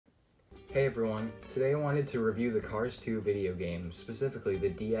Hey everyone, today I wanted to review the Cars 2 video game, specifically the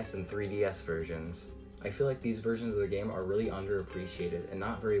DS and 3DS versions. I feel like these versions of the game are really underappreciated and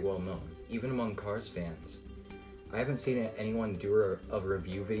not very well known, even among Cars fans. I haven't seen anyone do a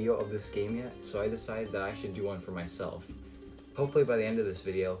review video of this game yet, so I decided that I should do one for myself. Hopefully by the end of this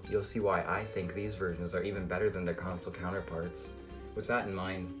video, you'll see why I think these versions are even better than their console counterparts. With that in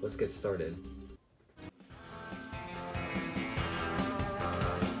mind, let's get started.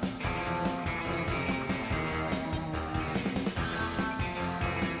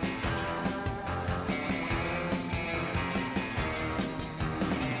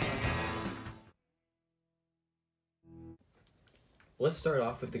 Let's start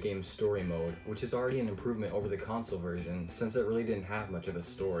off with the game's story mode, which is already an improvement over the console version since it really didn't have much of a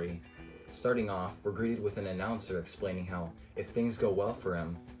story. Starting off, we're greeted with an announcer explaining how, if things go well for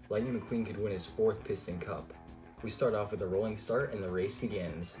him, Lightning McQueen could win his 4th Piston Cup. We start off with a rolling start and the race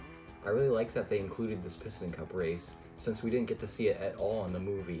begins. I really like that they included this Piston Cup race, since we didn't get to see it at all in the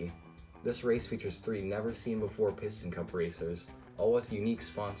movie. This race features 3 never-seen-before Piston Cup racers, all with unique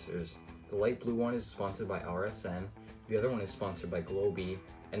sponsors. The light blue one is sponsored by RSN, the other one is sponsored by Globee,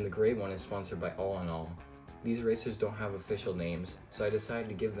 and the gray one is sponsored by All in All. These racers don't have official names, so I decided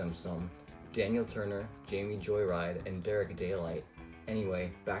to give them some. Daniel Turner, Jamie Joyride, and Derek Daylight.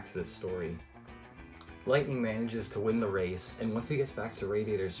 Anyway, back to the story. Lightning manages to win the race, and once he gets back to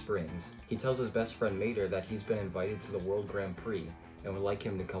Radiator Springs, he tells his best friend Mater that he's been invited to the World Grand Prix, and would like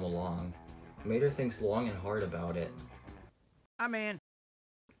him to come along. Mater thinks long and hard about it. I'm in.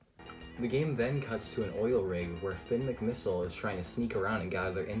 The game then cuts to an oil rig where McMissile is trying to sneak around and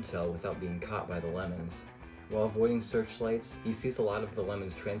gather intel without being caught by the Lemons. While avoiding searchlights, he sees a lot of the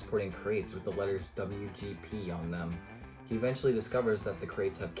Lemons transporting crates with the letters WGP on them. He eventually discovers that the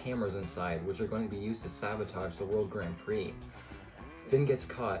crates have cameras inside which are going to be used to sabotage the World Grand Prix. Finn gets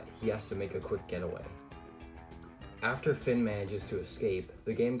caught, he has to make a quick getaway. After Finn manages to escape,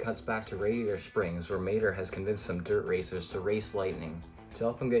 the game cuts back to Radiator Springs where Mater has convinced some dirt racers to race Lightning, to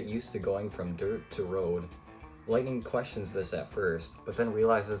help him get used to going from dirt to road. Lightning questions this at first, but then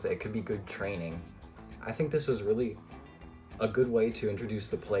realizes it could be good training. I think this was really a good way to introduce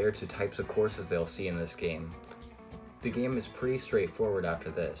the player to types of courses they'll see in this game. The game is pretty straightforward after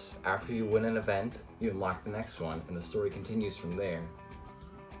this. After you win an event, you unlock the next one, and the story continues from there.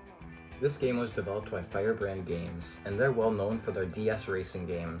 This game was developed by Firebrand Games, and they're well known for their DS racing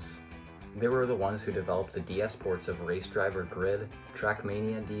games. They were the ones who developed the DS ports of Race Driver Grid,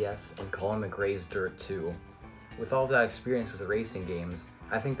 Trackmania DS, and Colin McRae's Dirt 2. With all of that experience with the racing games,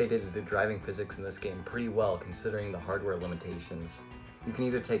 I think they did the driving physics in this game pretty well considering the hardware limitations. You can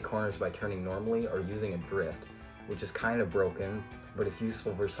either take corners by turning normally or using a drift, which is kind of broken, but it's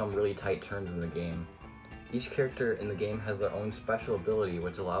useful for some really tight turns in the game. Each character in the game has their own special ability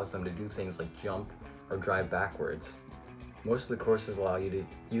which allows them to do things like jump or drive backwards. Most of the courses allow you to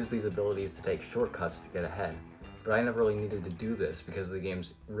use these abilities to take shortcuts to get ahead, but I never really needed to do this because of the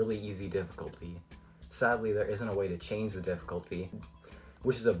game's really easy difficulty. Sadly, there isn't a way to change the difficulty,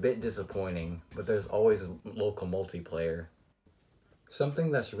 which is a bit disappointing, but there's always local multiplayer.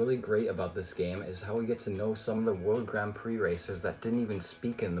 Something that's really great about this game is how we get to know some of the World Grand Prix racers that didn't even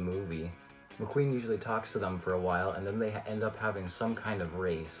speak in the movie. McQueen usually talks to them for a while and then they end up having some kind of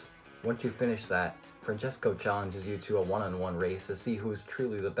race. Once you finish that, Francesco challenges you to a one-on-one race to see who is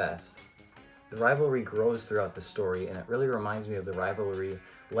truly the best. The rivalry grows throughout the story, and it really reminds me of the rivalry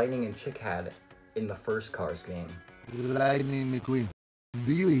Lightning and Chick had in the first Cars game. Lightning McQueen,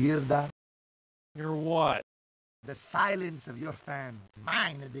 do you hear that? You're what? The silence of your fans.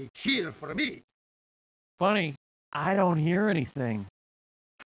 Mine, they cheer for me. Funny, I don't hear anything.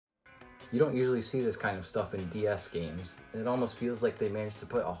 You don't usually see this kind of stuff in DS games, and it almost feels like they managed to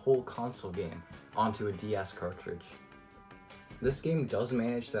put a whole console game onto a DS cartridge. This game does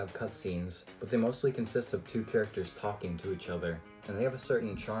manage to have cutscenes, but they mostly consist of 2 characters talking to each other, and they have a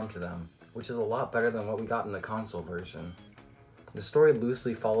certain charm to them, which is a lot better than what we got in the console version. The story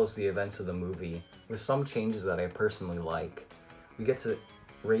loosely follows the events of the movie, with some changes that I personally like. We get to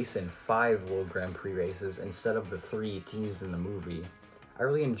race in 5 World Grand Prix races instead of the 3 teased in the movie. I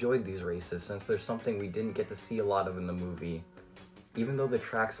really enjoyed these races since there's something we didn't get to see a lot of in the movie. Even though the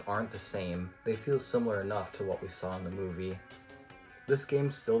tracks aren't the same, they feel similar enough to what we saw in the movie. This game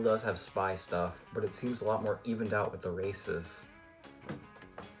still does have spy stuff, but it seems a lot more evened out with the races.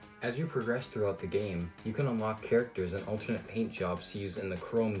 As you progress throughout the game, you can unlock characters and alternate paint jobs to use in the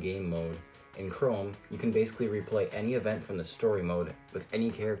Chrome game mode. In Chrome, you can basically replay any event from the story mode with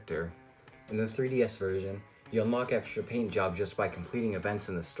any character. In the 3DS version, you unlock extra paint jobs just by completing events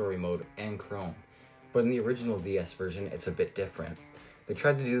in the story mode and Chrome, but in the original DS version it's a bit different. They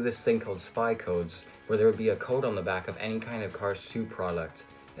tried to do this thing called spy codes, where there would be a code on the back of any kind of Cars 2 product,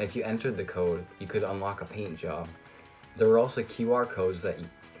 and if you entered the code, you could unlock a paint job. There were also QR codes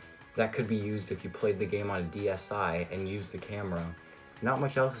that could be used if you played the game on a DSi and used the camera. Not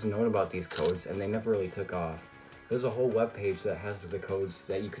much else is known about these codes, and they never really took off. There's a whole web page that has the codes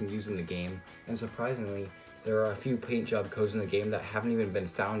that you can use in the game, and surprisingly, there are a few paint job codes in the game that haven't even been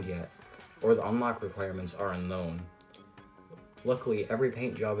found yet, or the unlock requirements are unknown. Luckily, every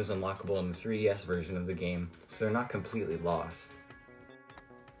paint job is unlockable in the 3DS version of the game, so they're not completely lost.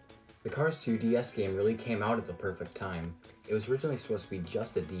 The Cars 2 DS game really came out at the perfect time. It was originally supposed to be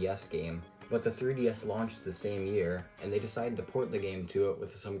just a DS game, but the 3DS launched the same year, and they decided to port the game to it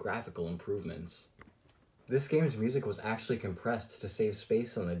with some graphical improvements. This game's music was actually compressed to save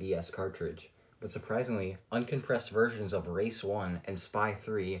space on the DS cartridge, but surprisingly, uncompressed versions of Race 1 and Spy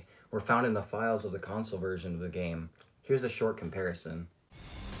 3 were found in the files of the console version of the game. Here's a short comparison.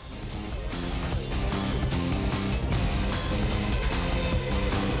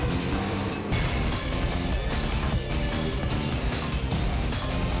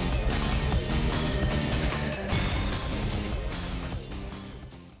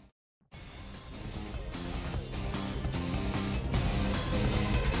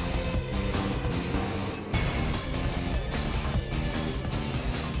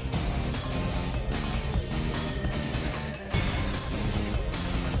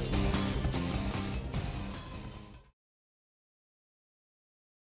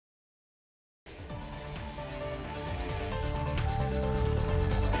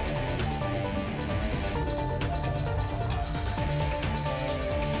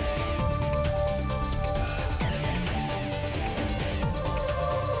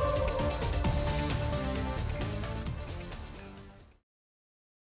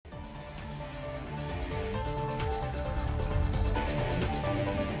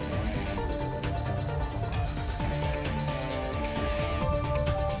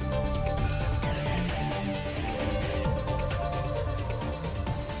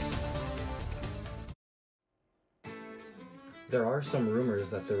 There are some rumors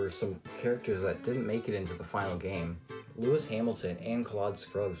that there were some characters that didn't make it into the final game. Lewis Hamilton and Claude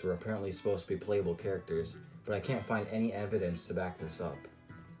Scruggs were apparently supposed to be playable characters, but I can't find any evidence to back this up.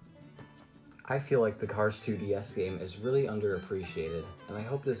 I feel like the Cars 2 DS game is really underappreciated, and I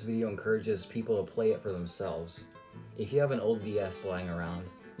hope this video encourages people to play it for themselves. If you have an old DS lying around,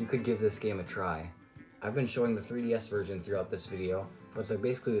 you could give this game a try. I've been showing the 3DS version throughout this video, but they're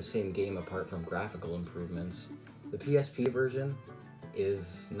basically the same game apart from graphical improvements. The PSP version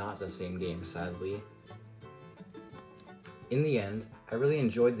is not the same game, sadly. In the end, I really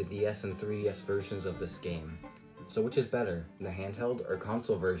enjoyed the DS and 3DS versions of this game. So which is better, the handheld or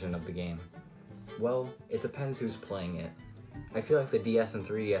console version of the game? Well, it depends who's playing it. I feel like the DS and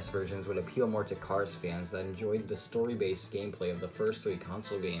 3DS versions would appeal more to Cars fans that enjoyed the story-based gameplay of the first 3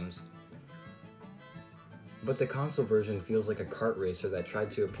 console games. But the console version feels like a kart racer that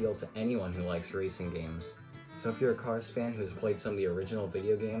tried to appeal to anyone who likes racing games. So if you're a Cars fan who's played some of the original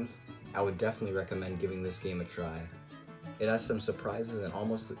video games, I would definitely recommend giving this game a try. It has some surprises and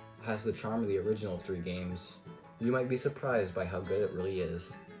almost has the charm of the original 3 games. You might be surprised by how good it really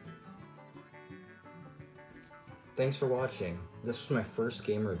is. Thanks for watching. This was my first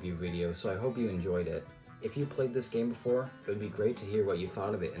game review video, so I hope you enjoyed it. If you played this game before, it would be great to hear what you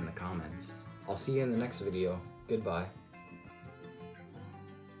thought of it in the comments. I'll see you in the next video. Goodbye.